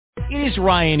It is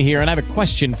Ryan here, and I have a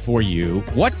question for you.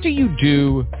 What do you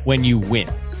do when you win?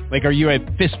 Like, are you a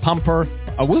fist pumper,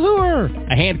 a woohooer,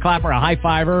 a hand clapper, a high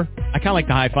fiver? I kind of like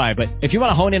the high five, but if you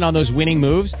want to hone in on those winning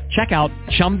moves, check out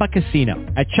Chumba Casino.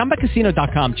 At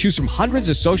ChumbaCasino.com, choose from hundreds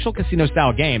of social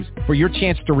casino-style games for your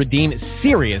chance to redeem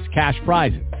serious cash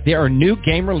prizes. There are new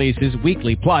game releases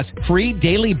weekly, plus free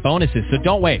daily bonuses, so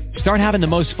don't wait. Start having the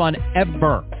most fun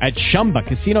ever at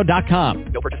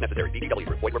ChumbaCasino.com. No purchase necessary. VGW.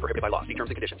 Void where prohibited by law. See terms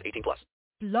and conditions. 18+.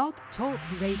 Blog Talk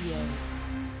Radio.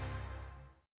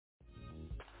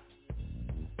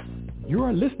 You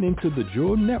are listening to the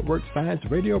Jewel Network Science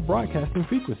Radio Broadcasting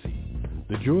Frequency.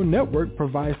 The Jewel Network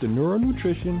provides the neural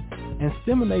nutrition and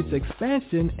stimulates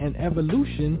expansion and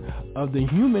evolution of the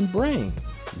human brain,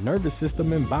 nervous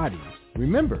system, and body.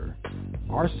 Remember,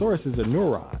 our source is a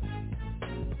neuron.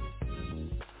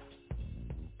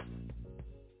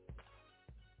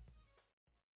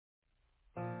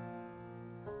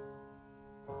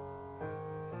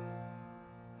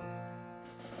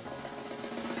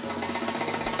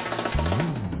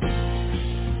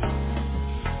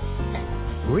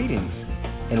 Greetings,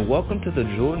 and welcome to the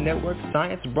Jewel Network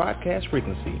Science Broadcast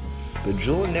Frequency. The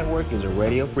Jewel Network is a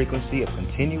radio frequency of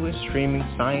continuous streaming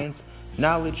science,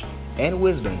 knowledge, and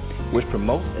wisdom, which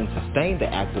promotes and sustains the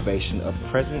activation of the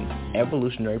present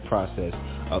evolutionary process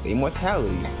of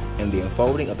immortality and the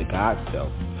unfolding of the God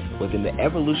Self within the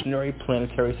evolutionary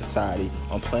planetary society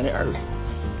on planet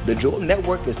Earth. The Jewel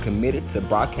Network is committed to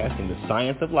broadcasting the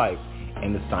science of life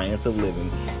and the science of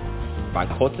living. By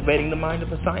cultivating the mind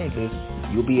of a scientist,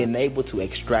 you'll be enabled to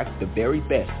extract the very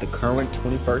best the current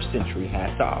 21st century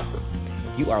has to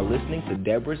offer. You are listening to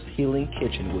Debra's Healing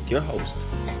Kitchen with your host,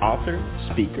 author,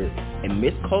 speaker, and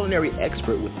Miss Culinary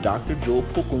Expert with Dr. Jewel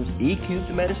Pookham's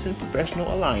E-Cubed Medicine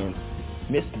Professional Alliance,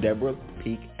 Miss Debra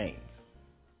Peek-Haynes.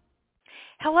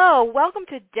 Hello, welcome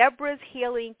to Debra's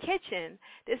Healing Kitchen.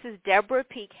 This is Debra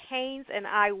Peek-Haynes, and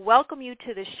I welcome you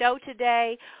to the show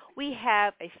today. We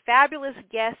have a fabulous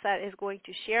guest that is going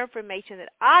to share information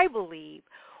that I believe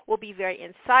will be very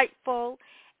insightful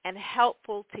and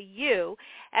helpful to you.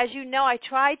 As you know, I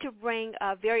try to bring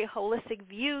a very holistic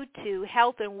view to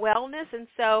health and wellness, and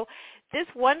so this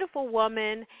wonderful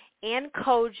woman, Ann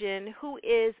Kroegan, who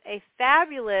is a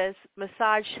fabulous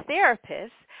massage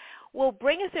therapist, will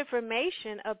bring us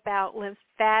information about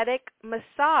lymphatic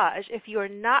massage. If you're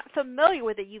not familiar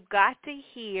with it, you've got to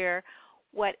hear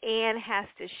what Ann has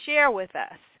to share with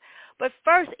us. But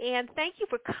first, Ann, thank you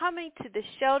for coming to the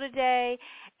show today,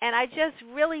 and I just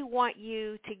really want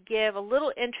you to give a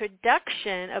little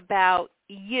introduction about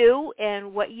you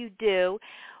and what you do.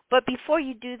 But before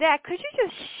you do that, could you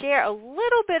just share a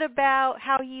little bit about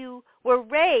how you were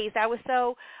raised? I was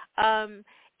so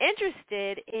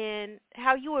interested in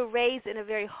how you were raised in a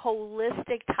very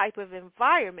holistic type of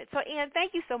environment. So, Ann,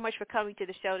 thank you so much for coming to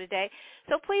the show today.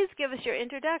 So please give us your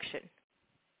introduction.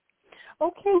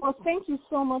 Okay, well, thank you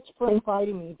so much for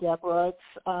inviting me, Debra.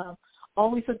 It's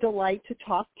always a delight to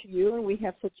talk to you, and we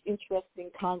have such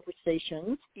interesting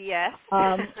conversations. Yes.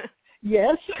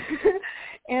 Yes.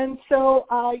 And so,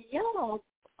 I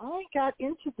got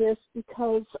into this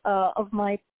because of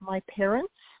my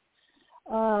parents.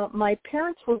 My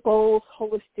parents were both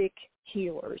holistic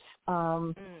healers.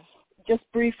 Just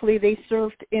briefly, they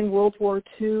served in World War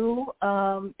II,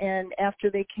 and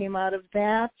after they came out of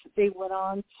that, they went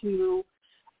on to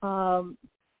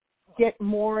get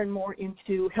more and more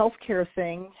into healthcare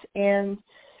things, and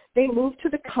they moved to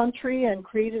the country and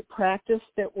created practice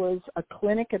that was a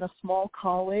clinic in a small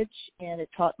college, and it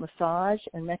taught massage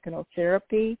and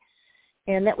mechanotherapy,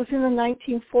 and that was in the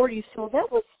 1940s, so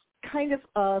that was kind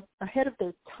of ahead of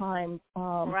their time.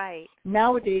 Right.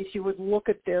 Nowadays, you would look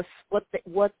at this,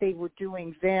 what they were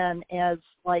doing then, as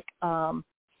like a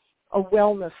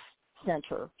wellness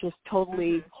center, just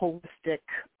totally holistic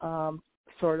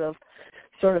sort of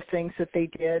things that they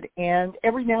did. And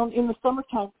every now and in the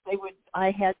summertime,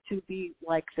 I had to be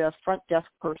like the front desk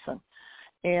person.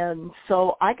 And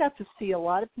so I got to see a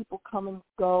lot of people come and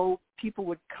go. People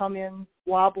would come in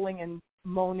wobbling and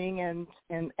moaning,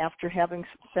 and after having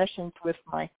some sessions with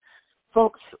my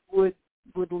folks would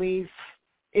leave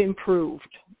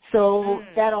improved. So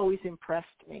that always impressed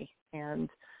me. And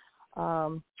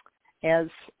as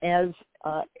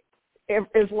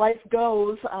life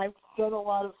goes, I've done a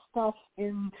lot of stuff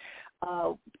in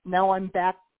now I'm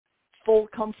back full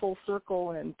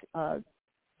circle and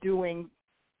doing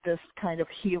this kind of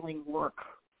healing work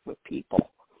with people.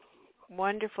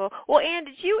 Wonderful. Well, Ann,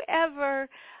 did you ever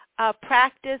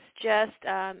practice just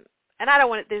and I don't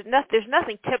want to, there's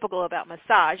nothing typical about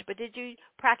massage, but did you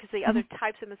practice the other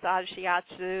types of massage,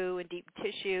 shiatsu and deep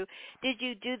tissue? Did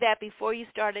you do that before you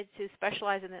started to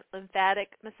specialize in the lymphatic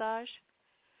massage?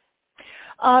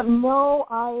 No,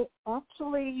 I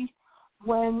actually,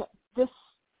 when this,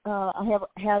 I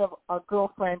had a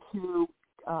girlfriend who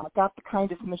got the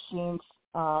kind of machines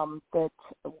that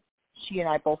she and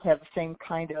I both have the same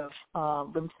kind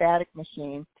of lymphatic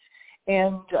machine,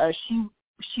 and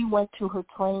she went to her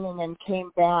training and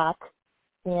came back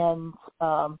and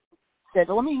said,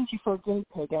 "Let me use you for a guinea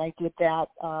pig," and I did that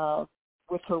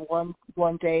with her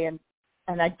one day, and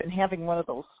I'd been having one of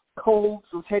those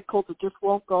head colds that just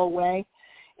won't go away.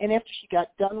 And after she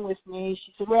got done with me,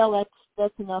 she said, "Well,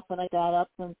 that's enough." And I got up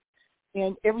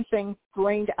and everything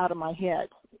drained out of my head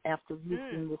after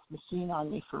using this machine on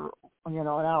me for an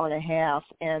hour and a half,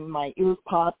 and my ears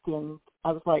popped, and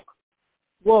I was like,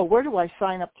 "Whoa, where do I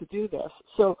sign up to do this?"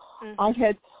 So I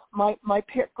had my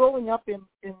growing up in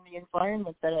the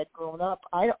environment that I'd grown up,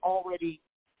 I'd already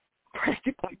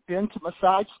practically been to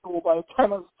massage school by the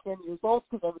time I was 10 years old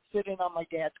because I would sit in on my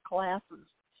dad's classes.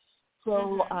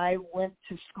 So I went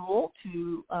to school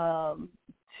to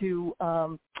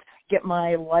get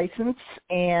my license,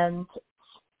 and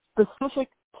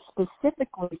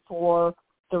specifically for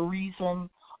the reason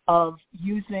of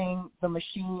using the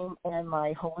machine and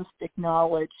my holistic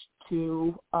knowledge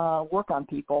to work on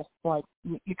people. Like,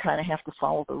 you kind of have to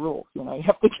follow the rules, you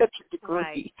have to get your degree.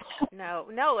 Right.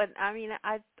 No, and I mean,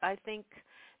 I think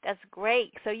that's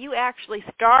great. So you actually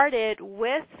started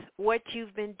with what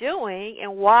you've been doing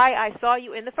and why I saw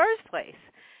you in the first place.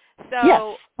 So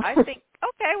yes. I think,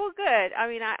 okay, well, good. I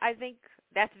mean, I think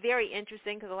that's very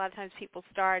interesting because a lot of times people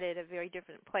start at a very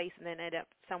different place and then end up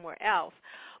somewhere else.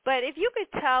 But if you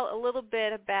could tell a little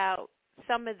bit about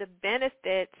some of the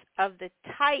benefits of the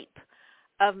type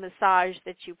of massage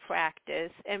that you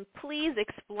practice, and please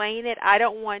explain it. I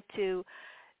don't want to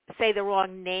say the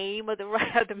wrong name of the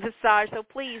massage, so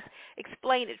please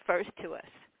explain it first to us.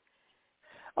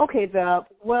 Okay,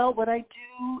 what I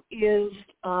do is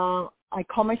I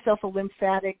call myself a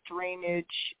lymphatic drainage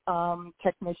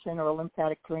technician or a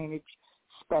lymphatic drainage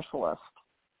specialist,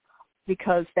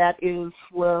 because that is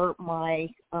where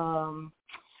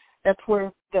that's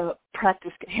where the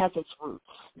practice has its roots.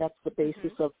 That's the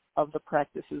basis of the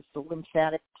practice, is the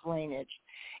lymphatic drainage.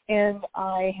 And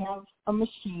I have a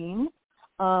machine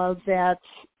that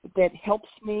helps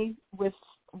me with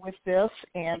this,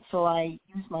 and so I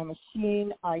use my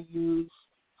machine. I use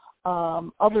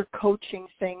other coaching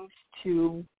things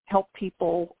to help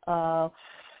people.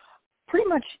 Pretty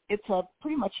much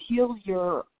heal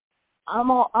your.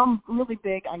 I'm really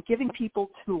big on giving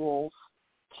people tools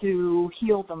to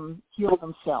heal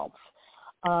themselves.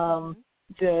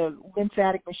 The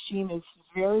lymphatic machine is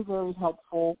very, very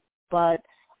helpful, but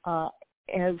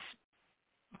as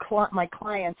my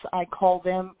clients, I call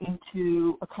them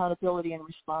into accountability and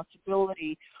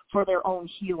responsibility for their own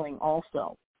healing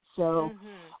also. So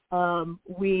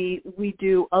we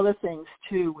do other things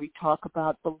too. We talk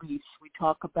about beliefs. We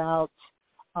talk about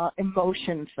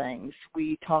emotion things.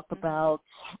 We talk about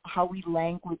how we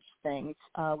language things.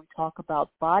 We talk about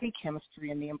body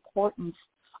chemistry and the importance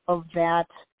of that.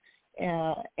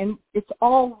 And it's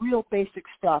all real basic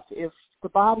stuff. If the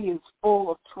body is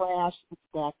full of trash, it's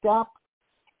backed up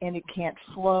and it can't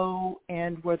flow,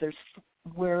 and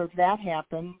where that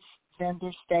happens, then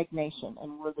there's stagnation.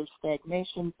 And where there's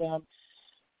stagnation, then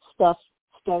stuff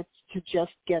starts to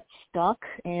just get stuck,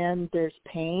 and there's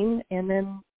pain, and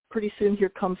then pretty soon here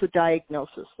comes a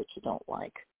diagnosis that you don't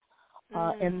like.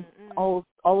 And all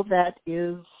of that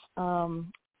is,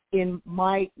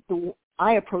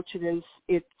 I approach it as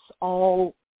it's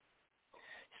all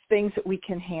things that we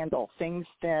can handle, things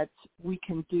that we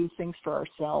can do, things for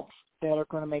ourselves that are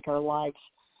going to make our lives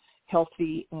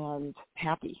healthy and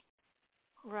happy.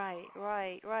 Right.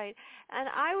 And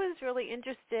I was really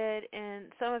interested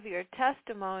in some of your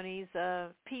testimonies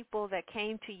of people that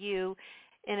came to you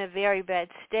in a very bad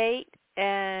state,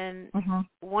 and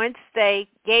once they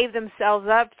gave themselves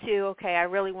up to, okay, I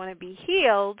really want to be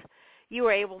healed, you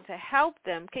were able to help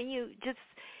them. Can you just,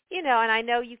 and I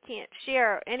know you can't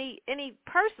share any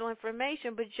personal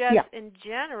information, but just in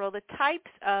general, the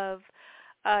types of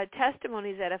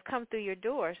testimonies that have come through your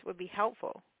doors would be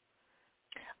helpful.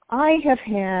 I have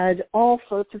had all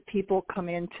sorts of people come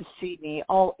in to see me,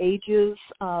 all ages,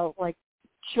 like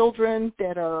children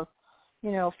that are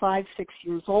 5, 6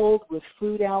 years old with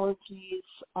food allergies,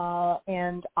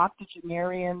 and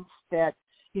octogenarians that,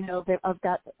 that I've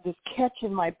got this catch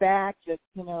in my back that,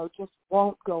 just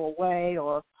won't go away,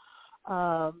 or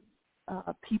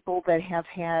people that have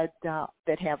had,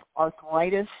 that have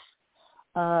arthritis,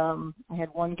 I had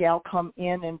one gal come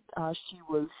in, and she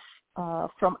was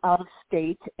from out of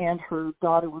state, and her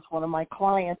daughter was one of my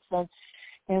clients,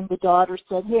 and the daughter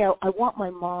said, hey, I want my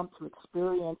mom to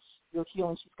experience your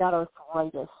healing. She's got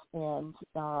arthritis, and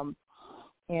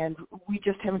we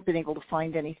just haven't been able to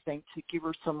find anything to give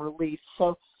her some relief.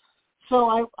 So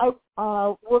I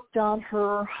worked on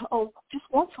her just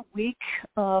once a week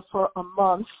for a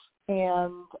month,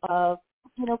 and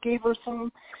gave her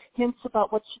some hints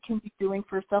about what she can be doing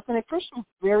for herself. And at first she was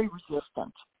very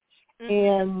resistant,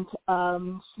 and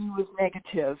she was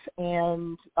negative,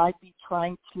 and I'd be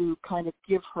trying to kind of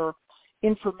give her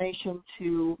information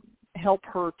to help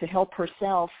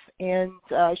herself, and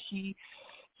she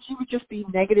would just be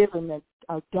negative and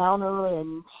a downer,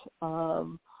 and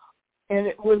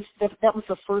it was that was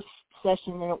the first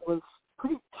session, and it was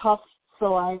pretty tough.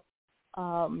 So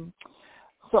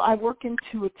I work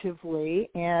intuitively,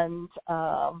 and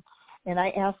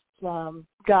I asked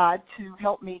God to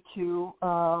help me to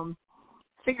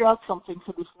figure out something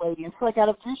for this lady. And so I got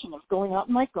a vision of going out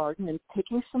in my garden and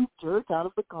taking some dirt out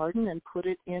of the garden and put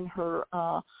it in her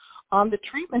on the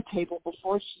treatment table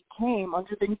before she came,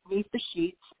 underneath the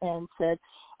sheets, and said,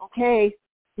 okay,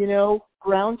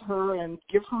 ground her and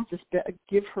give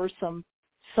her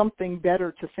something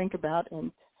better to think about.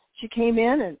 And she came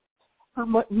in, and her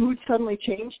mood suddenly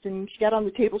changed, and she got on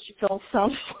the table. She fell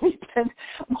sound asleep, and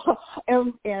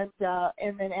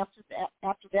then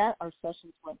after that, our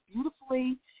sessions went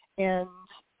beautifully, and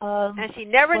she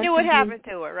never knew what happened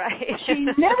to her, right? She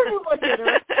never knew what hit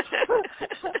her,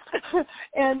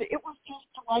 and it was just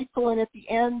delightful. And at the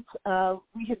end,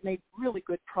 we had made really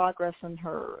good progress on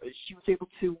her. She was able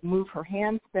to move her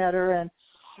hands better, and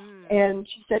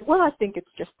she said, well, I think it's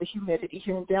just the humidity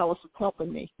here in Dallas that's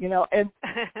helping me, and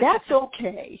that's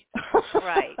okay.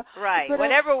 Right.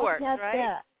 Whatever works,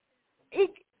 right?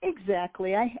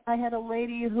 Exactly. I had a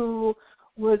lady who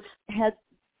had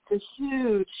this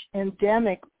huge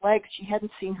endemic legs. She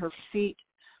hadn't seen her feet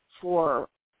for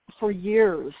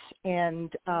years,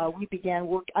 and we began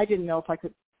work. I didn't know if I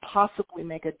could possibly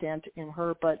make a dent in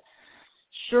her, but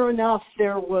sure enough,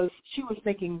 she was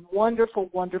making wonderful,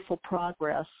 wonderful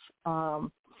progress.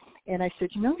 And I said,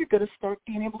 you're going to start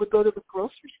being able to go to the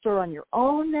grocery store on your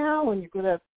own now, and you're going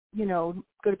to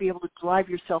be able to drive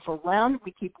yourself around.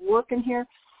 We keep working here.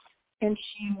 And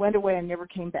she went away and never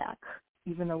came back,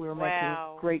 even though we were making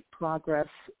great progress.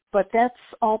 But that's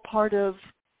all part of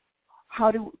how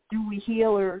do we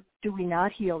heal or do we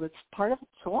not heal? It's part of a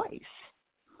choice.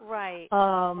 Right.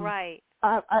 Right.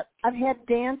 I've had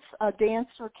a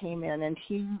dancer came in, and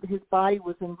his body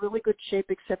was in really good shape,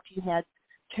 except he had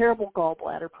terrible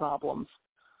gallbladder problems.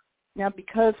 Now,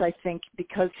 because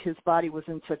his body was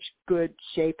in such good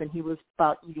shape and he was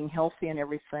about eating healthy and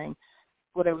everything,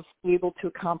 what I was able to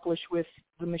accomplish with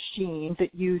the machine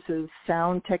that uses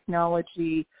sound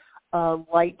technology,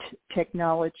 light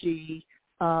technology,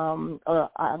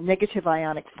 negative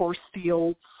ionic force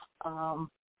fields,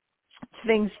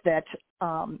 things that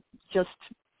just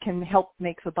can help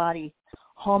make the body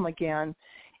hum again.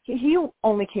 He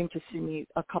only came to see me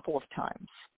a couple of times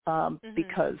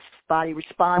because body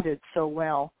responded so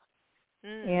well.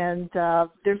 And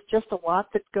there's just a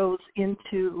lot that goes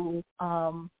into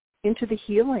the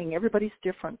healing. Everybody's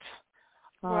different.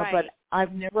 But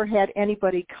I've never had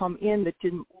anybody come in that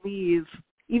didn't leave,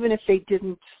 even if they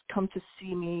didn't come to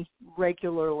see me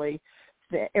regularly,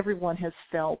 that everyone has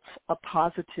felt a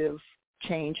positive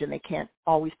change, and they can't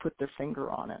always put their finger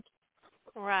on it.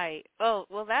 Right. Oh,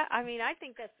 well, I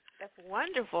think that's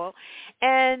wonderful.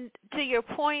 And to your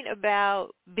point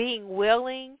about being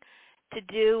willing to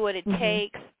do what it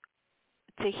takes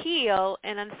to heal,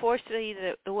 and unfortunately,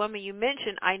 the woman you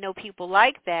mentioned, I know people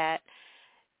like that.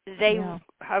 They are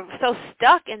so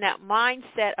stuck in that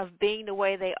mindset of being the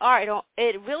way they are.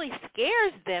 It really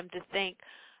scares them to think,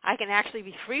 I can actually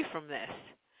be free from this.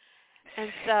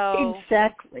 And so,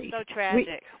 exactly. So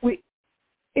tragic.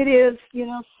 It is,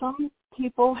 some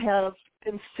people have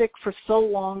been sick for so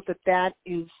long that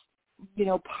is,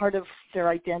 part of their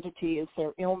identity is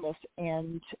their illness.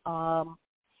 And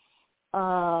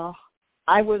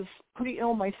I was pretty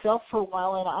ill myself for a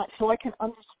while, and so I can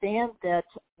understand that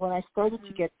when I started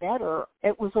to get better,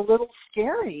 it was a little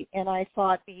scary. And I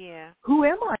thought, who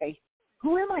am I?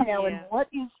 Who am I now, and what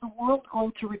is the world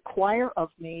going to require of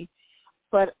me?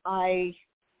 But I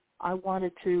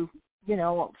wanted to,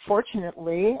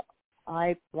 fortunately,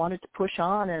 I wanted to push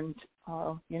on, and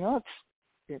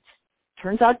it's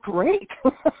turns out great.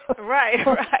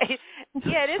 Right.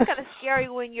 Yeah, it is kind of scary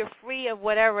when you're free of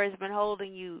whatever has been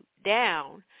holding you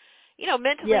down,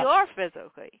 mentally or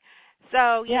physically.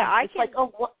 So I can. Like,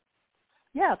 what?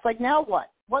 Yeah, it's like, now what?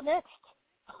 What next?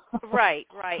 Right.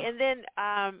 And then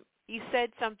you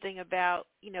said something about,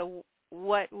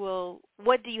 what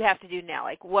do you have to do now?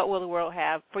 Like, what will the world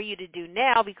have for you to do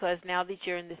now? Because now that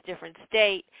you're in this different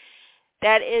state,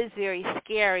 that is very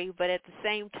scary, but at the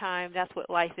same time, that's what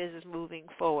life is moving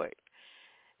forward.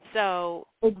 So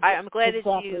I'm glad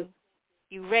that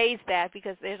you raised that,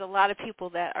 because there's a lot of people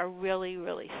that are really,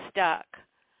 really stuck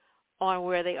on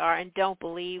where they are and don't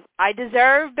believe, I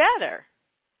deserve better.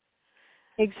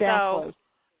 Exactly. So,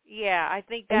 yeah, I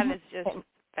think that is just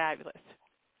fabulous.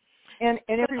 And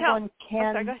everyone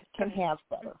can have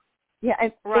better. Yeah,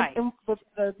 and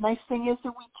the nice thing is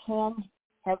that we can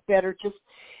have better. Just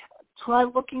try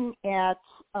looking at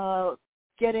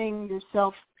getting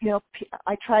yourself.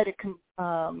 I try to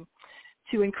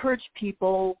encourage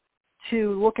people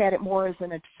to look at it more as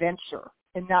an adventure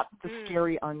and not the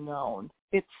scary unknown.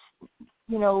 It's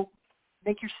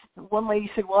one lady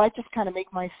said, well, I just kind of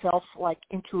make myself like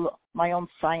into my own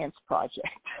science project.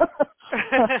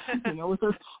 With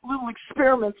her little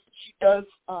experiments that she does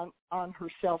on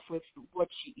herself with what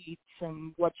she eats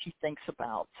and what she thinks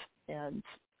about. And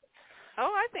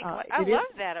I think I love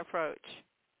that approach.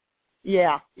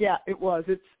 Yeah, it was.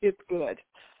 It's good.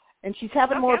 And she's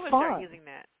having more fun. I'm going to start using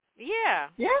that. Yeah,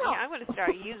 I'm going to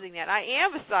start using that. I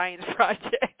am a science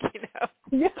project,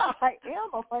 Yeah, I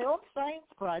am on my own science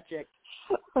project.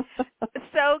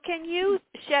 So can you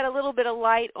shed a little bit of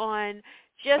light on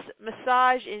just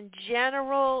massage in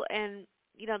general and,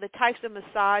 the types of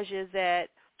massages that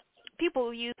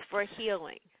people use for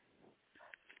healing?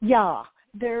 Yeah,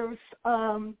 there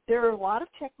are a lot of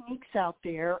techniques out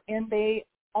there, and they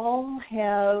all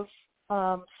have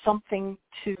something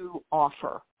to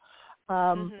offer.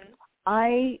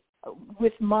 I,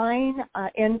 with mine,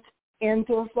 and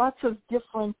there's lots of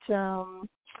different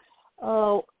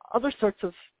other sorts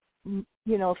of,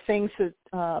 things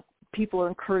that people are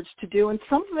encouraged to do, and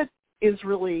some of it is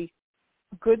really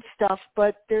good stuff,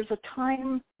 but there's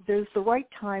the right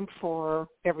time for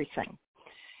everything.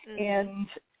 And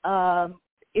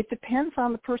it depends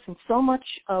on the person. So much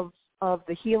of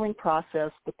the healing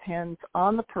process depends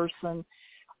on the person,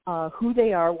 who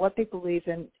they are, what they believe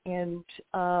in, and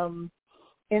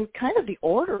kind of the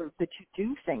order that you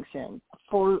do things in.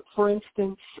 For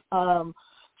instance, some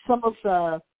of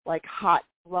the like hot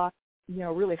rock,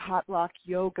 really hot rock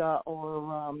yoga,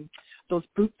 or those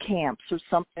boot camps or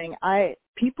something.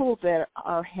 People that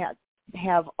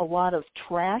have a lot of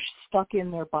trash stuck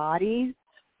in their body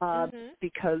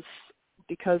because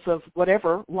of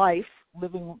whatever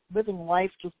living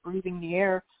life, just breathing the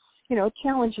air,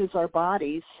 challenges our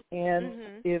bodies, and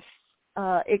if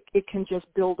it can just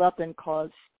build up and cause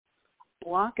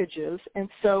blockages. And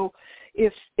so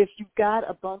if you've got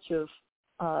a bunch of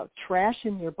trash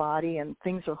in your body and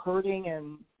things are hurting,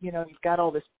 and you've got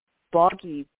all this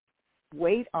boggy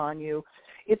weight on you,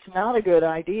 it's not a good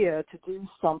idea to do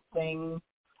something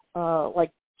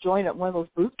like join at one of those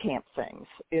boot camp things.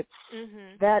 It's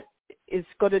that is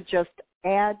going to just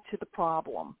add to the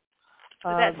problem.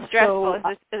 Is that stressful?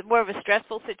 Is it more of a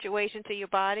stressful situation to your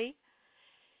body?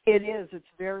 It is. It's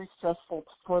very stressful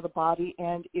for the body,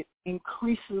 and it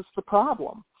increases the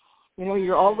problem.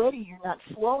 You're not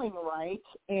flowing right,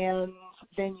 and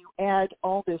then you add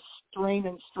all this strain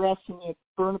and stress, and you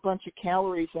burn a bunch of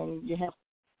calories, and you have,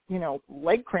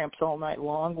 leg cramps all night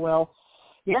long. Well,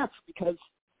 yeah, it's because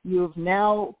you've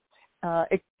now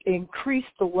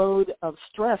increased the load of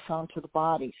stress onto the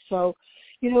body. So,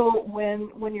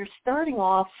 when you're starting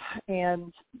off,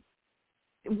 and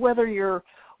whether you're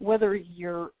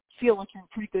feel like you're in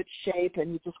pretty good shape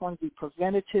and you just want to do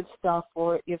preventative stuff,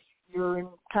 or if you're in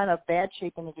kind of bad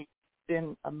shape and have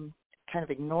been kind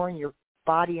of ignoring your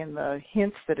body and the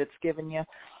hints that it's given you,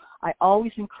 I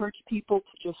always encourage people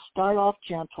to just start off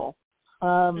gentle.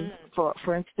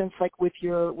 For instance, like with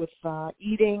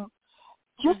eating,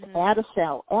 just add a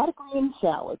salad, add a green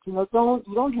salad. You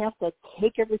don't have to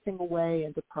take everything away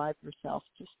and deprive yourself.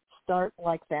 Just start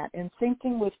like that. And same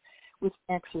thing with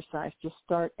exercise. Just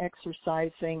start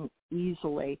exercising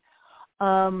easily.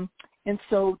 And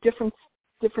so different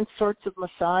sorts of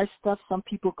massage stuff. Some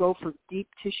people go for deep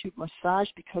tissue massage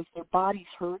because their body's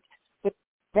hurt, but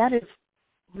that is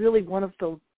really one of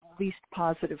the least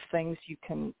positive things you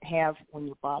can have when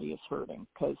your body is hurting,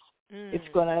 because it's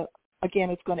going to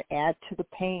add to the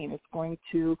pain. It's going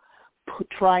to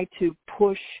try to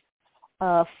push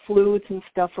fluids and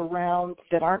stuff around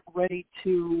that aren't ready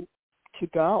to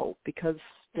go because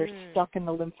they're stuck in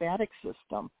the lymphatic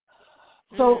system.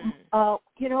 So, I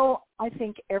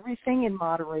think everything in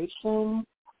moderation.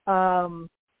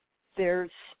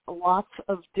 There's lots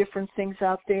of different things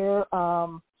out there.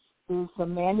 There's a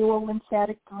manual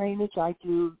lymphatic drainage. I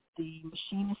do the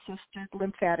machine-assisted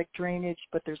lymphatic drainage,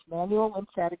 but there's manual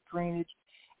lymphatic drainage,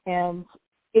 and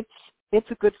it's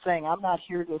a good thing. I'm not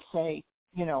here to say,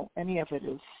 any of it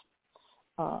is,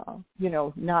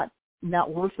 not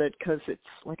worth it, because it's,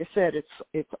 like I said,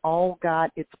 it's all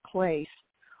got its place.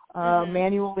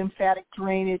 Manual lymphatic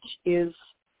drainage is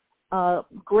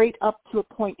great up to a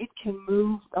point. It can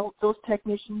move, those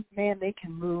technicians, man, they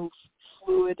can move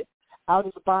fluid out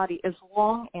of the body as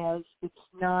long as it's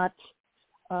not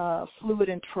fluid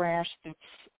and trash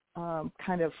that's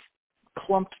kind of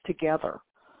clumped together.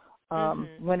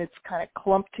 When it's kind of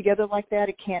clumped together like that,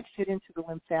 it can't fit into the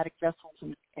lymphatic vessels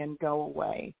and go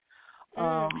away.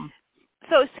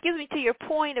 So, excuse me, to your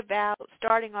point about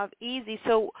starting off easy,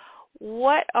 so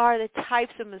what are the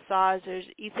types of massagers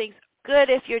you think good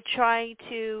if you're trying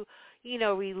to,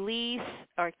 release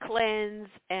or cleanse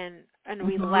and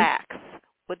relax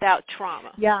without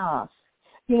trauma? Yeah.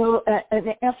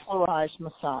 An effleurage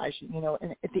massage,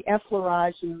 and the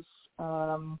effleurage is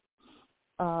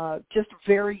just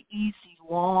very easy,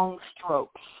 long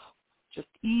strokes. Just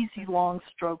easy, long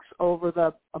strokes over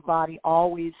the body,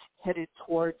 always headed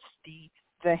towards the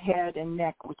head and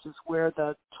neck, which is where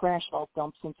the trash all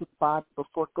dumps into the body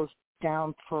before it goes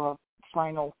down for a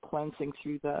final cleansing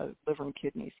through the liver and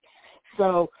kidneys.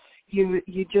 So you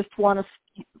just want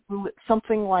to,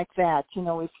 something like that,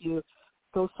 if you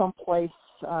go someplace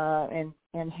and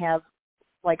have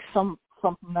like some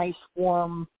nice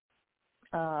warm,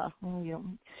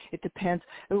 it depends.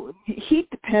 Heat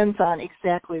depends on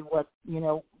exactly what,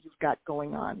 you've got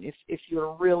going on. If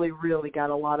you're really, really got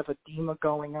a lot of edema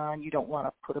going on, you don't want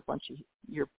to put a bunch of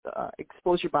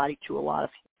expose your body to a lot of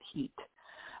heat.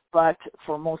 But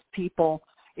for most people,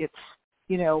 it's,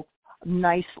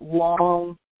 nice,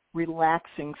 long,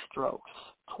 relaxing strokes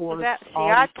towards. Is that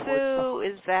shiatsu?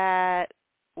 Is that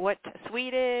what,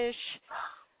 Swedish?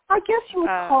 I guess you would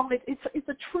call it. It's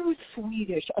a true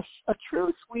Swedish. A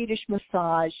true Swedish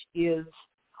massage is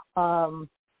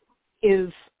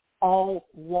all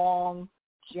long,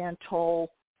 gentle,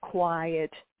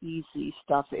 quiet, easy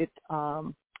stuff.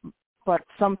 But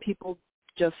some people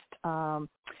just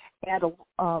add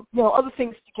other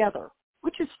things together,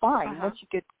 which is fine. Once you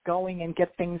get going and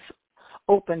get things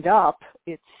opened up,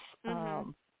 it's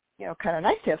kind of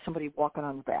nice to have somebody walking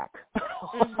on your back.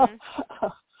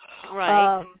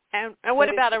 Right. And what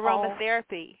about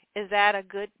aromatherapy? Is that a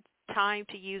good time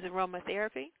to use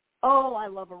aromatherapy? Oh, I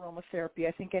love aromatherapy.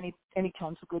 I think any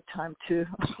time's a good time to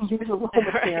use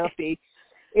aromatherapy.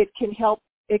 It can help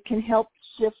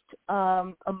shift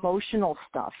emotional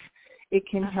stuff. It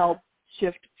can help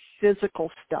shift physical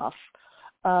stuff.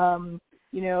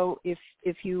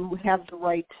 If you have the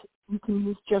right, you can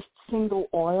use just single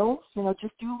oils.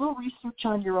 Just do a little research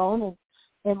on your own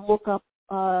and look up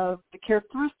the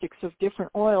characteristics of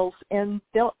different oils, and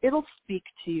it'll speak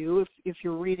to you. If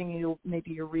you're reading,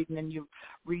 maybe you're reading and you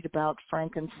read about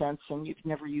frankincense and you've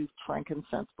never used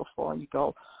frankincense before, and you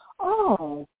go,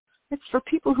 oh, it's for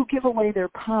people who give away their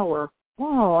power.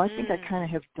 Oh, I think I kind of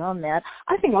have done that.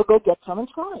 I think I'll go get some and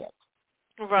try it.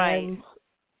 Right.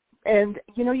 And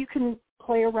you can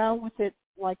play around with it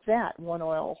like that, one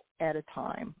oil at a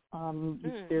time.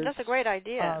 That's a great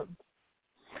idea.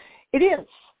 It is.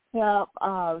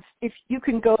 If you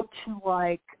can go to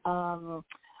like a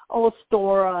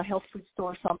store, a health food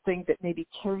store, something that maybe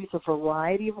carries a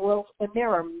variety of oils, and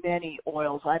there are many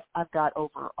oils. I've got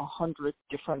over 100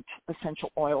 different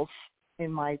essential oils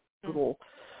in my little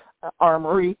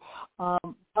armory.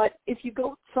 But if you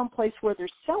go someplace where they're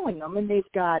selling them and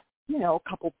they've got a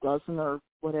couple dozen or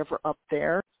whatever up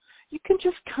there, you can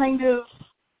just kind of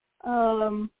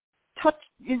touch,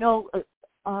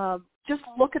 just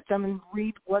look at them and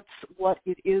read what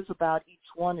it is about each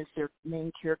one is their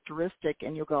main characteristic,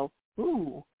 and you'll go,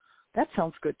 ooh, that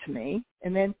sounds good to me,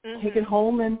 and then take it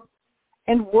home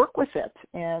and work with it.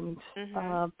 And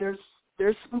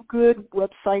there's some good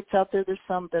websites out there. There's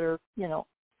some that are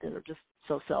that are just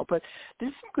so, but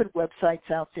there's some good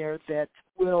websites out there that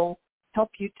will help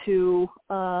you to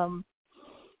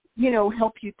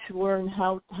help you to learn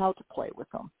how to play with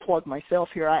them. Plug myself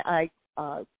here. I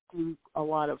do a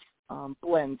lot of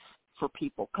blends for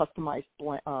people, customized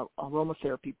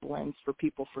aromatherapy blends for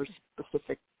people for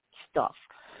specific stuff.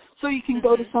 So you can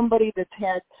go to somebody that's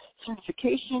had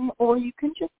certification, or you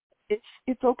can just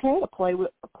it's okay to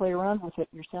play around with it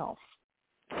yourself.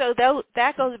 So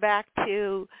that goes back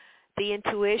to the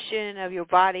intuition of your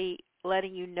body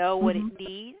letting you know what it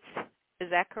needs. Is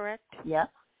that correct? Yeah.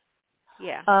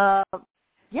 Yeah.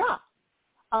 Yeah.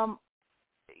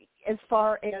 As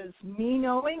far as me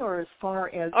knowing, or as far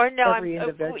as or no, every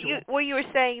individual? You were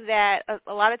saying that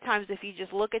a lot of times if you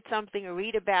just look at something or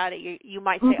read about it, you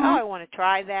might say, oh, I want to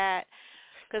try that.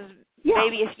 Because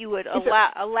maybe if you would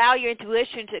allow your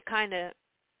intuition to kind of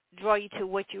draw you to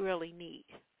what you really need.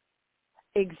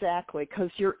 Exactly, because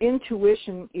your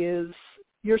intuition is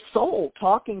your soul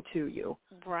talking to you.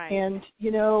 Right. And,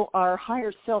 our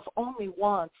higher self only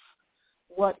wants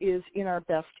what is in our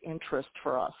best interest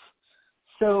for us.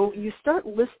 So you start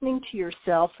listening to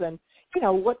yourself, and,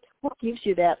 what gives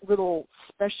you that little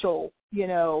special,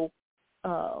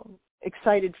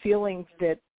 excited feeling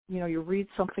that, you read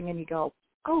something and you go,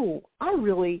 oh, that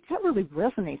really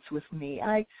resonates with me.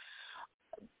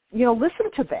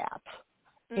 Listen to that.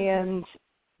 Mm-hmm. And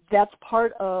that's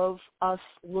part of us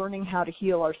learning how to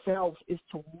heal ourselves, is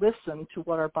to listen to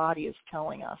what our body is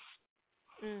telling us.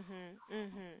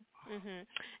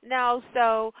 Now,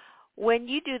 so when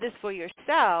you do this for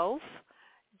yourself,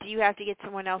 do you have to get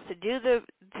someone else to do the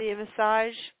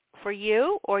massage for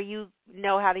you, or you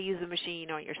know how to use the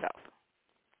machine on yourself?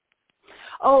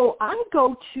 Oh, I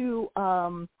go to,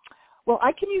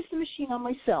 I can use the machine on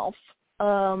myself.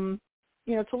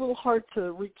 It's a little hard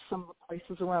to reach some of the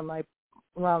places on my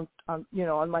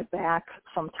back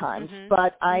sometimes,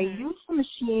 but I use the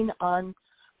machine on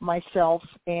myself,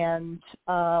 and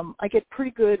I get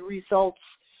pretty good results.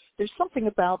 There's something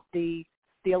about the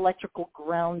electrical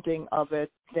grounding of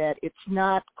it that it's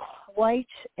not quite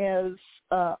as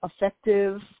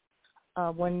effective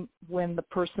when the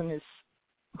person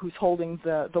who's holding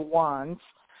the wands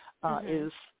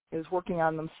is working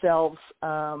on themselves.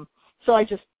 So I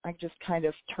just kind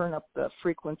of turn up the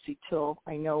frequency till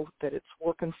I know that it's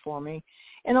working for me.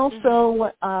 And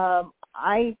also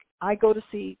I go to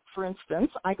see, for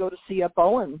instance, a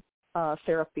Bowen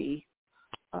therapy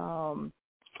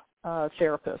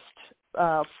therapist.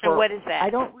 And what is that? I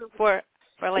don't for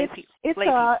lay people.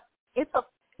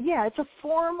 It's a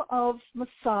form of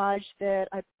massage that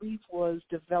I believe was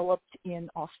developed in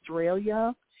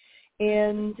Australia,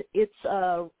 and it's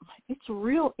a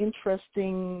real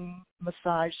interesting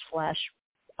massage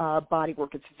 / body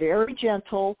work. It's very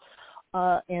gentle,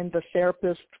 and the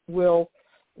therapist will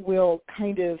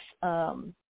kind of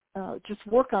just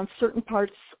work on certain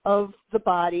parts of the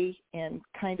body and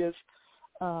kind of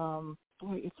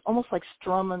it's almost like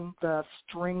strumming the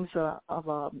strings of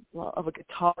a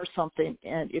guitar or something.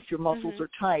 And if your muscles are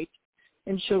tight,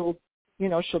 and she'll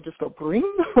just go bring,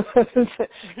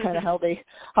 kind of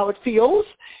how it feels,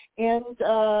 and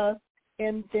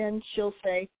then she'll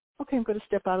say, okay, I'm going to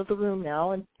step out of the room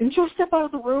now, and she'll step out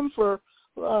of the room for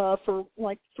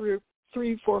like 3-4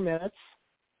 minutes,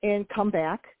 and come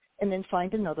back, and then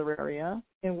find another area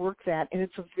and work that. And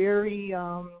it's a very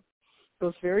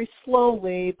goes very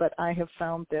slowly, but I have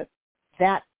found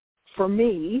that for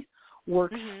me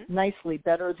works nicely,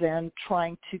 better than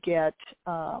trying to get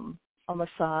a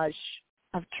massage.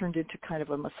 I've turned into kind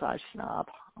of a massage snob,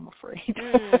 I'm afraid.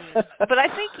 But I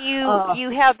think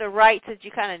you have the right, since you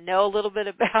kind of know a little bit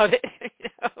about it.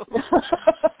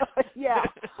 Yeah.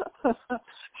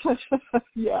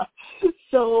 Yeah.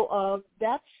 So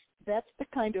that's the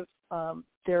kind of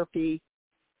therapy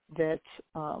that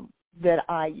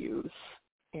I use,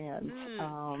 and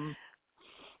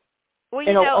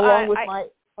along with my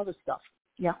other stuff.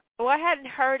 Yeah. Well, I hadn't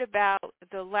heard about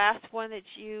the last one that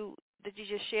you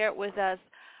just shared with us,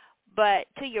 but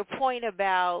to your point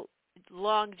about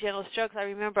long, gentle strokes, I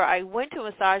remember I went to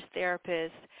a massage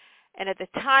therapist, and at the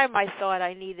time I thought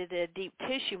I needed a deep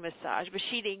tissue massage, but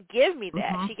she didn't give me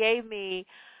that. She gave me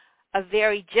a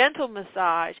very gentle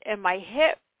massage, and my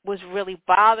hip was really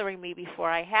bothering me before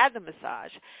I had the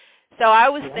massage. So I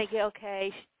was thinking,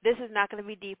 okay, this is not going to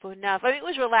be deep enough. I mean, it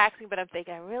was relaxing, but I'm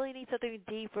thinking I really need something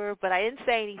deeper, but I didn't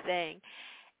say anything.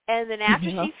 And then after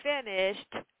she finished,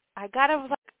 I was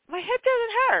like, my hip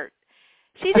doesn't hurt.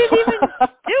 She didn't even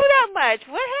do that much.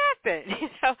 What happened?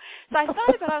 So I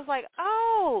thought about it. I was like,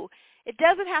 oh, it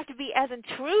doesn't have to be as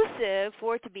intrusive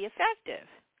for it to be effective.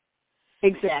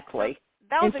 Exactly. So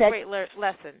that was a great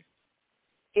lesson.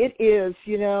 It is.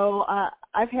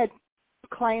 I've had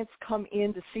clients come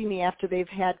in to see me after they've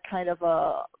had kind of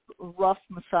a rough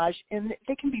massage, and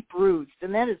they can be bruised,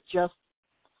 and that's just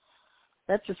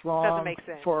wrong. Doesn't make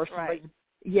sense. For somebody. Right.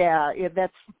 Yeah,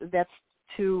 that's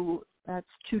too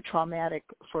traumatic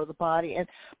for the body.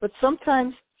 But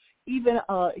sometimes even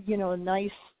a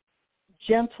nice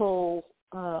gentle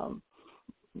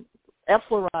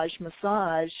effleurage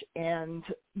massage, and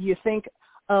you think,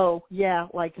 oh, yeah,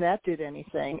 like that did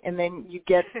anything. And then you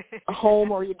get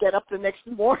home or you get up the next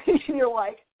morning and you're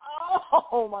like,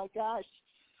 oh, my gosh,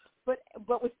 but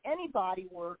with any body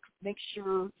work, make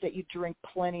sure that you drink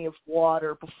plenty of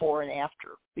water before and after,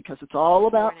 because it's all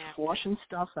about flushing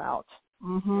stuff out.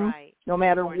 Mm-hmm. Right. No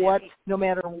matter what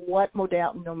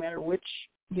modality, no matter which,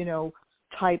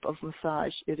 type of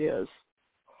massage it is.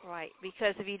 Right,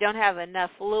 because if you don't have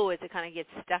enough fluids, it kind of gets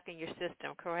stuck in your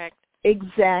system, correct?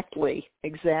 Exactly.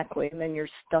 And then you're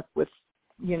stuck with,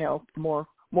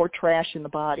 more trash in the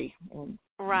body. And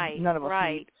right. None of us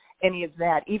right. need any of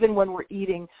that. Even when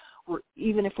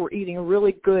even if we're eating a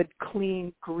really good,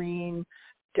 clean, green,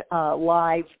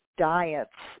 live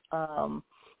diets,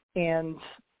 and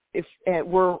if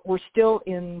we're still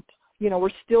in, we're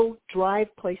still drive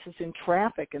places in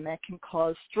traffic, and that can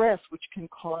cause stress, which can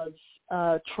cause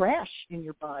trash in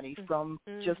your body from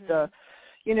just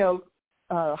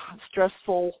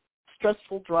stressful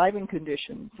driving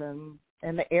conditions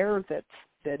and the air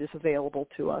that is available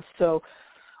to us. So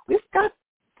we've got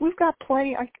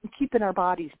plenty. Keeping our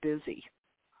bodies busy.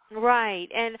 Right,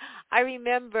 and I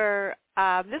remember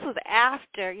this was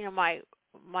after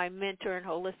my mentor and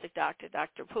holistic doctor,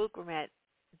 Dr. Kroegan,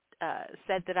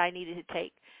 said that I needed to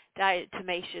take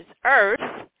diatomaceous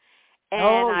earth.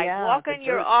 And I walk in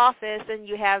your office and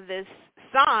you have this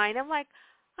sign. I'm like,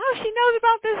 oh, she knows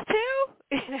about this too,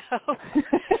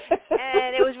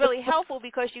 And it was really helpful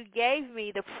because you gave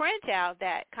me the printout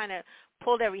that kind of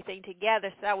pulled everything together.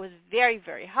 So that was very,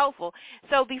 very helpful.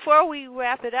 So before we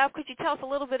wrap it up, could you tell us a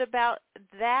little bit about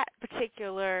that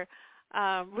particular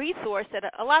resource that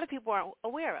a lot of people aren't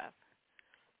aware of?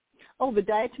 Oh, the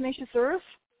diatomaceous earth?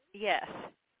 Yes.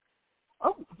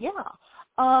 Oh, yeah.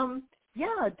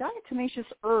 Diatomaceous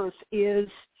earth is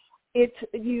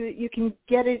you can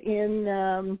get it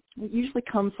in. It usually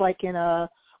comes like in a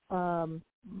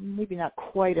maybe not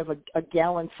quite of a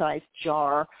gallon-sized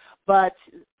jar, but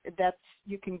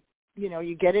you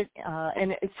get it,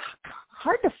 and it's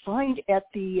hard to find at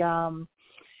the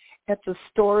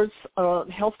stores,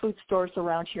 health food stores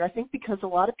around here. I think because a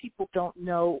lot of people don't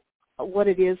know what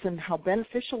it is and how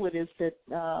beneficial it is that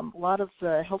a lot of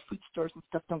the health food stores and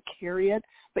stuff don't carry it,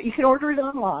 but you can order it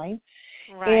online.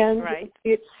 Right, and right.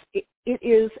 It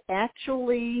is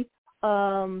actually,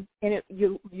 and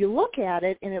you look at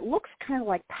it and it looks kind of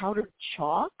like powdered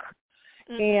chalk,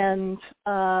 and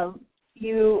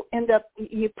you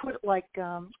put like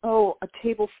a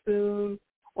tablespoon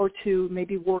or two,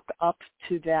 maybe work up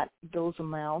to those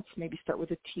amounts. Maybe start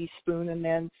with a teaspoon, and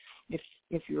then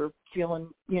if you're feeling,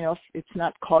 if it's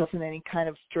not causing any kind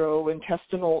of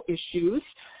gastrointestinal issues,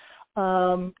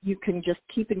 you can just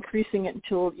keep increasing it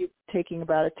until you're taking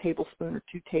about a tablespoon or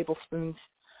 2 tablespoons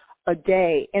a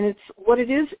day. And what it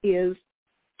is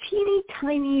teeny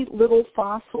tiny little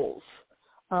fossils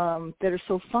that are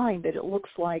so fine that it looks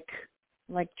like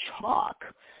chalk.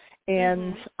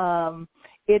 And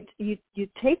you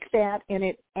take that, and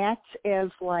it acts as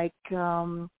like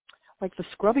the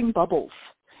scrubbing bubbles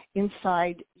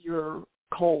inside your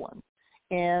colon,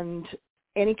 and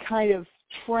any kind of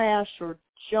trash or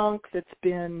junk that's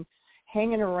been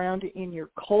hanging around in your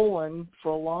colon for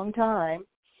a long time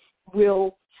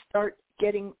will start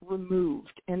getting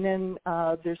removed. And then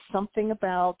there's something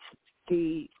about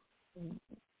the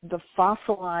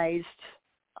fossilized,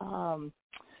 the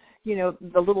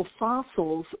little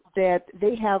fossils, that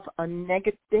they have a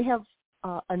negative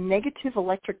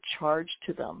electric charge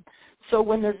to them. So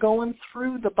when they're going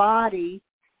through the body,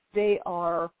 they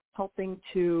are helping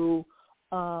to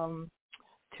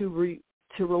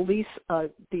release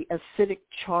the acidic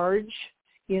charge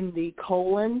in the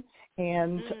colon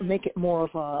and make it more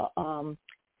of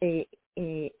a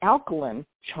alkaline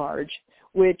charge,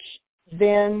 which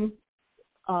then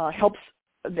helps.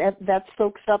 That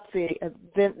soaks up then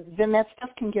that stuff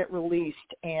can get released,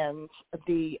 and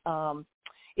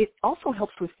it also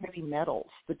helps with heavy metals,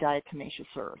 the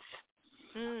diatomaceous earth.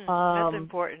 That's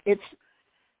important. It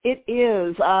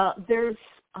is. There's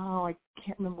I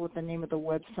can't remember what the name of the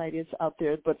website is out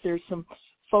there, but there's some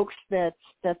folks that's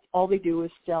all they do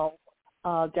is sell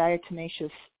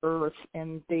diatomaceous earth,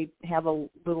 and they have a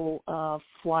little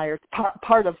flyer,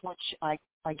 part of which I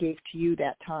gave to you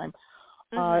that time.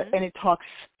 And it talks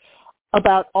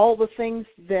about all the things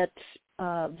that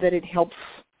it helps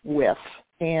with,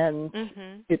 and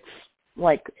it's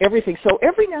like everything. So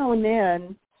every now and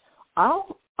then,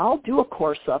 I'll do a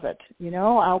course of it.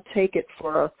 I'll take it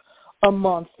for a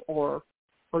month or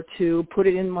two, put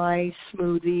it in my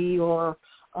smoothie or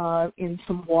in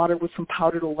some water with some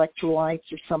powdered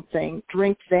electrolytes or something.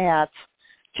 Drink that,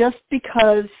 just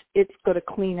because it's going to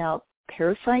clean out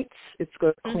parasites. It's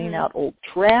going to clean out old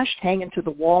trash hanging to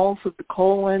the walls of the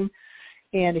colon,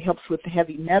 and it helps with the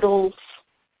heavy metals.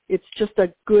 It's just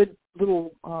a good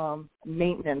little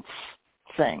maintenance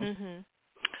thing. Mm-hmm.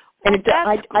 And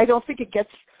I don't think it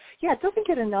gets, it doesn't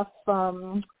get enough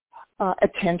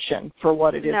attention for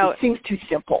what it is. No. It seems too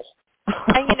simple.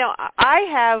 And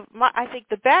I think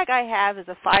the bag I have is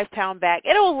a 5-pound bag.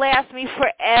 It'll last me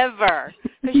forever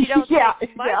because you don't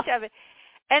take much of it,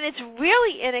 and it's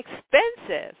really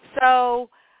inexpensive. So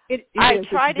it's very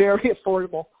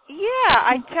affordable. Yeah,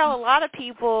 I tell a lot of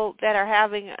people that are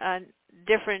having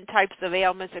different types of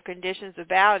ailments or conditions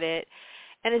about it,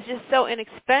 and it's just so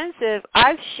inexpensive.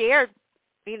 I've shared,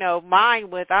 mine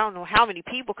with I don't know how many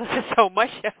people because there's so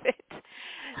much of it.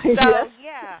 So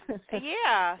yeah.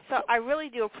 So I really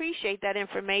do appreciate that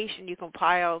information you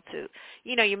compiled to,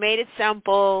 you made it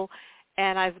simple,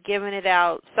 and I've given it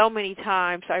out so many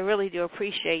times. So I really do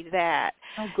appreciate that.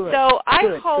 Oh, good. So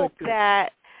I hope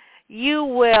that you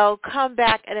will come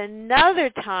back at another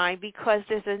time because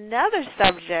there's another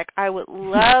subject I would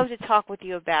love to talk with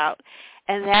you about,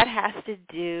 and that has to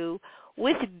do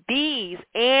with bees.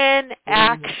 Anne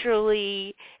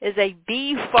actually is a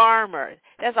bee farmer.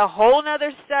 That's a whole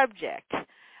other subject,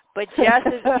 but just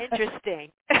as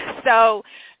interesting. So,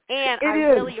 Anne,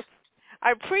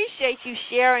 I appreciate you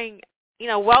sharing,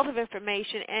 wealth of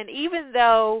information. And even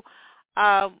though,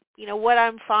 what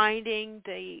I'm finding,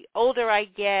 the older I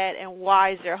get and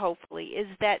wiser, hopefully, is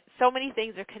that so many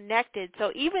things are connected.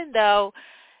 So even though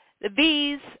the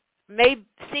bees may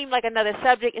seem like another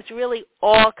subject, it's really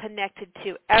all connected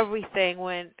to everything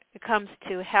when it comes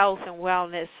to health and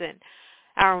wellness and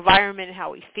our environment and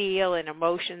how we feel and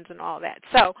emotions and all that.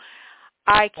 So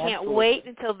I can't wait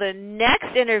until the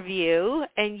next interview,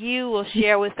 and you will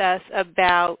share with us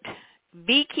about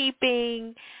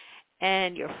beekeeping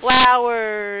and your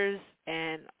flowers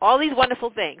and all these wonderful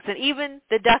things, and even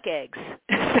the duck eggs.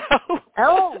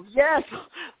 Yes.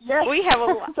 We have a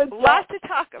lot to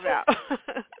talk about.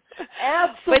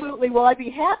 Absolutely. Well, I'd be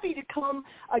happy to come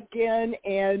again,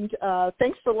 and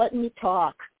thanks for letting me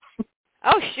talk.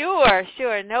 Oh,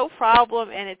 sure, no problem,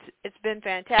 and it's been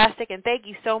fantastic, and thank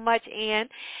you so much, Anne,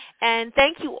 and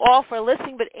thank you all for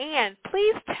listening. But Anne,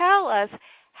 please tell us,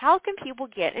 how can people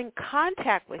get in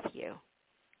contact with you?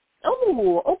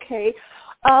 Oh, okay.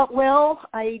 Well,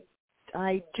 I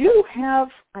do have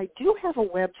a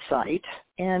website,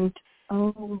 and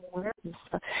where is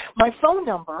my phone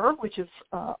number, which is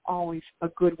always a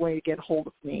good way to get hold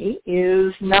of me,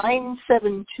 is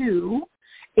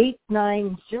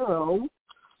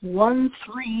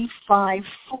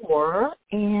 972-890-1354,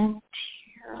 and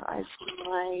here is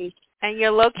my. And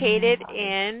you're located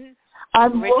in.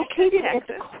 I'm Richardson, located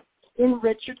Texas. in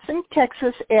Richardson,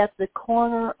 Texas, at the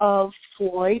corner of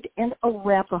Floyd and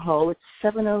Arapahoe. It's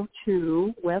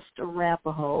 702 West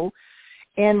Arapahoe.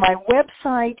 And my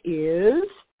website is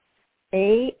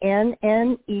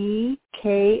ANNEKOJAN,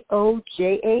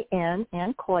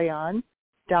 and Kroegan,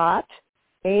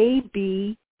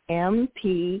 .abmp.com.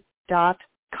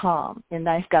 And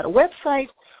I've got a website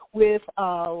with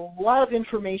a lot of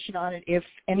information on it if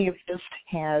any of this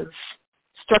has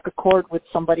struck a chord with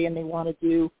somebody and they want to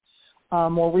do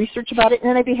more research about it.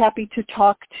 And I'd be happy to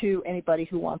talk to anybody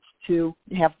who wants to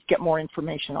get more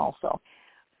information also.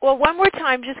 Well, one more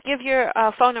time, just give your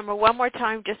phone number one more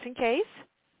time just in case.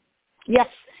 Yes,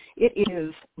 it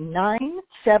is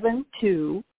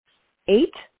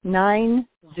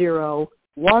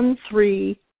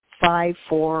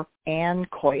 972-890-1354, Anne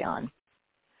Kroegan.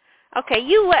 Okay,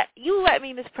 you let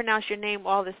me mispronounce your name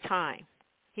all this time.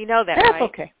 You know that, That's right?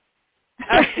 Okay.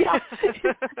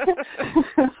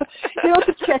 It's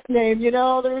a Czech name,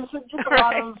 there's just a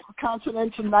lot of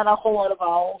consonants and not a whole lot of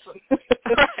vowels.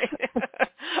 Right.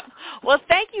 Well,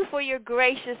 thank you for your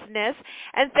graciousness,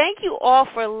 and thank you all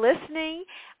for listening.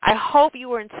 I hope you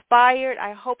were inspired.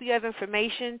 I hope you have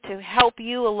information to help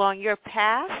you along your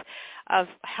path of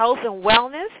health and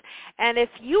wellness. And if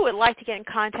you would like to get in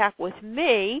contact with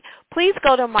me, please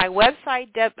go to my website.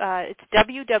 It's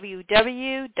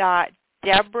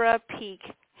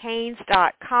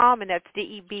www.DebraPeek-Haynes.com, and that's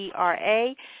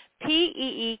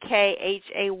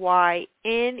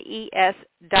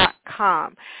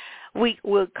DebraPeek-Haynes.com. We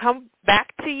will come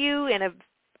back to you in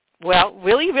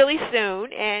really, really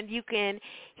soon, and you can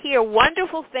hear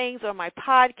wonderful things on my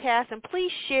podcast, and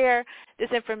please share this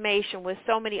information with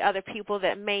so many other people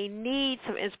that may need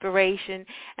some inspiration,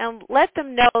 and let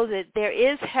them know that there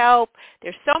is help,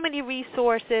 there's so many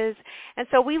resources, and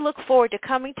so we look forward to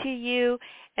coming to you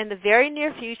in the very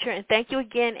near future, and thank you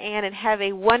again, Anne, and have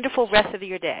a wonderful rest of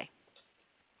your day.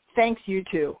 Thanks, you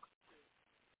too.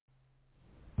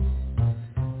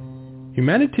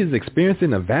 Humanity is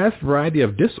experiencing a vast variety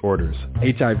of disorders: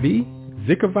 HIV,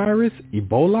 Zika virus,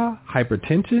 Ebola,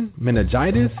 hypertension,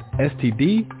 meningitis,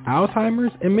 STD,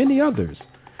 Alzheimer's, and many others.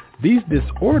 These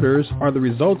disorders are the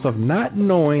results of not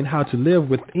knowing how to live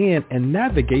within and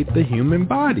navigate the human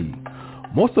body.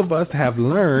 Most of us have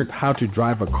learned how to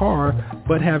drive a car,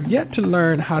 but have yet to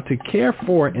learn how to care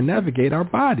for and navigate our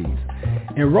bodies.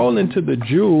 Enroll into the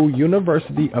Jewel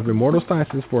University of Immortal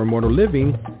Sciences for Immortal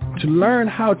Living to learn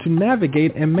how to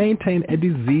navigate and maintain a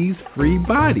disease-free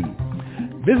body.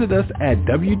 Visit us at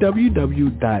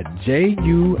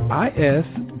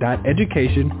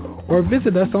www.juis.education or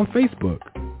visit us on Facebook.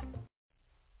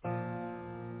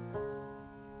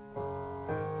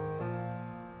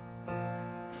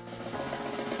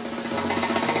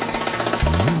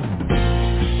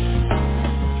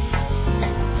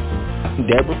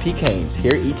 Debra Peek-Haynes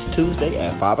here each Tuesday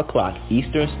at 5 o'clock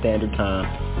Eastern Standard Time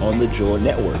on the Joy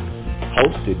Network,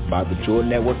 hosted by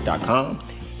thejoynetwork.com,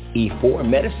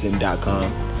 e4medicine.com,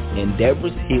 and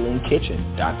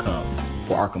debrashealingkitchen.com.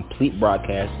 For our complete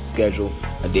broadcast schedule,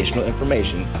 additional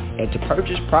information, and to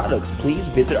purchase products, please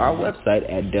visit our website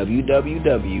at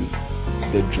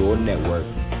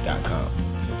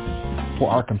www.thejoynetwork.com. For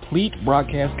our complete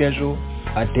broadcast schedule,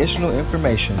 additional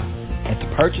information, and to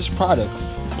purchase products,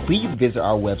 please visit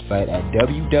our website at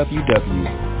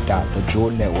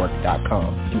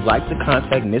www.thejoynetwork.com. If you'd like to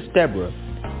contact Miss Debra,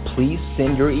 please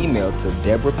send your email to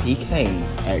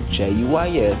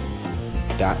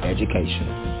debrapeek.haynes@juis.education.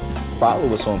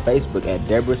 Follow us on Facebook at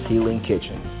Debra's Healing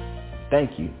Kitchen.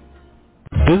 Thank you.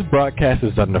 This broadcast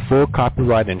is under full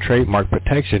copyright and trademark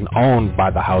protection owned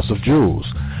by the House of Jewels.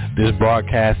 This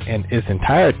broadcast in its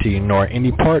entirety nor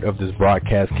any part of this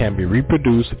broadcast can be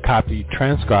reproduced, copied,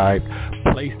 transcribed,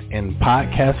 placed in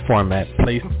podcast format,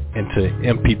 placed into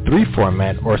MP3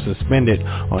 format, or suspended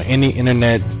on any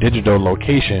internet digital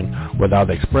location without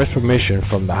express permission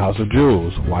from the House of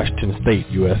Jewels, Washington State,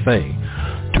 USA.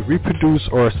 To reproduce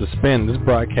or suspend this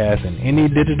broadcast in any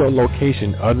digital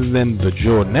location other than the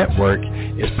Jewel Network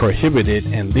is prohibited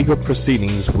and legal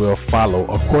proceedings will follow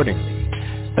accordingly.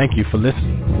 Thank you for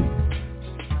listening.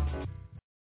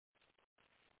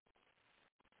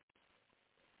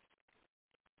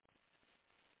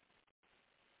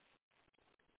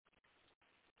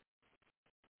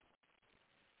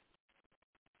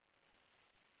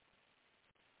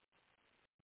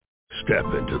 Step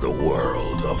into the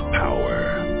world of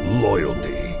power,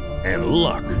 loyalty, and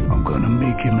luck. I'm gonna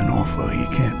make him an offer he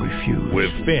can't refuse.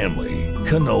 With family,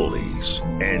 cannolis,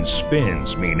 and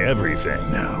spins mean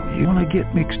everything. Now, you wanna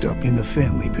get mixed up in the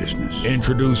family business.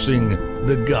 Introducing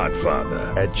The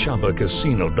Godfather at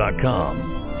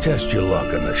ChumbaCasino.com. Test your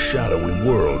luck in the shadowy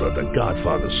world of The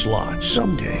Godfather slot.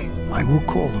 Someday, I will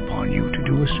call upon you to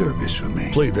do a service for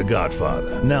me. Play The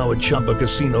Godfather now at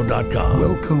ChumbaCasino.com.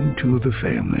 Welcome to the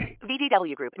family.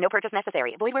 VGW Group. No purchase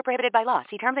necessary. Void where prohibited by law.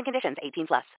 See terms and conditions.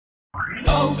 18+.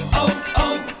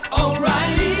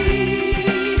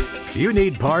 O'Reilly. You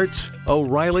need parts?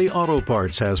 O'Reilly Auto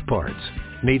Parts has parts.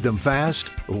 Need them fast?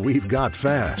 We've got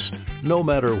fast. No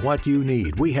matter what you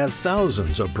need, we have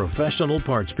thousands of professional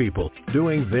parts people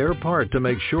doing their part to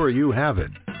make sure you have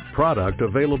it. Product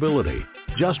availability.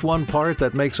 Just one part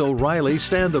that makes O'Reilly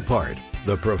stand apart.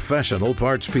 The professional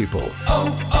parts people.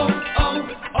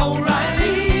 O'Reilly.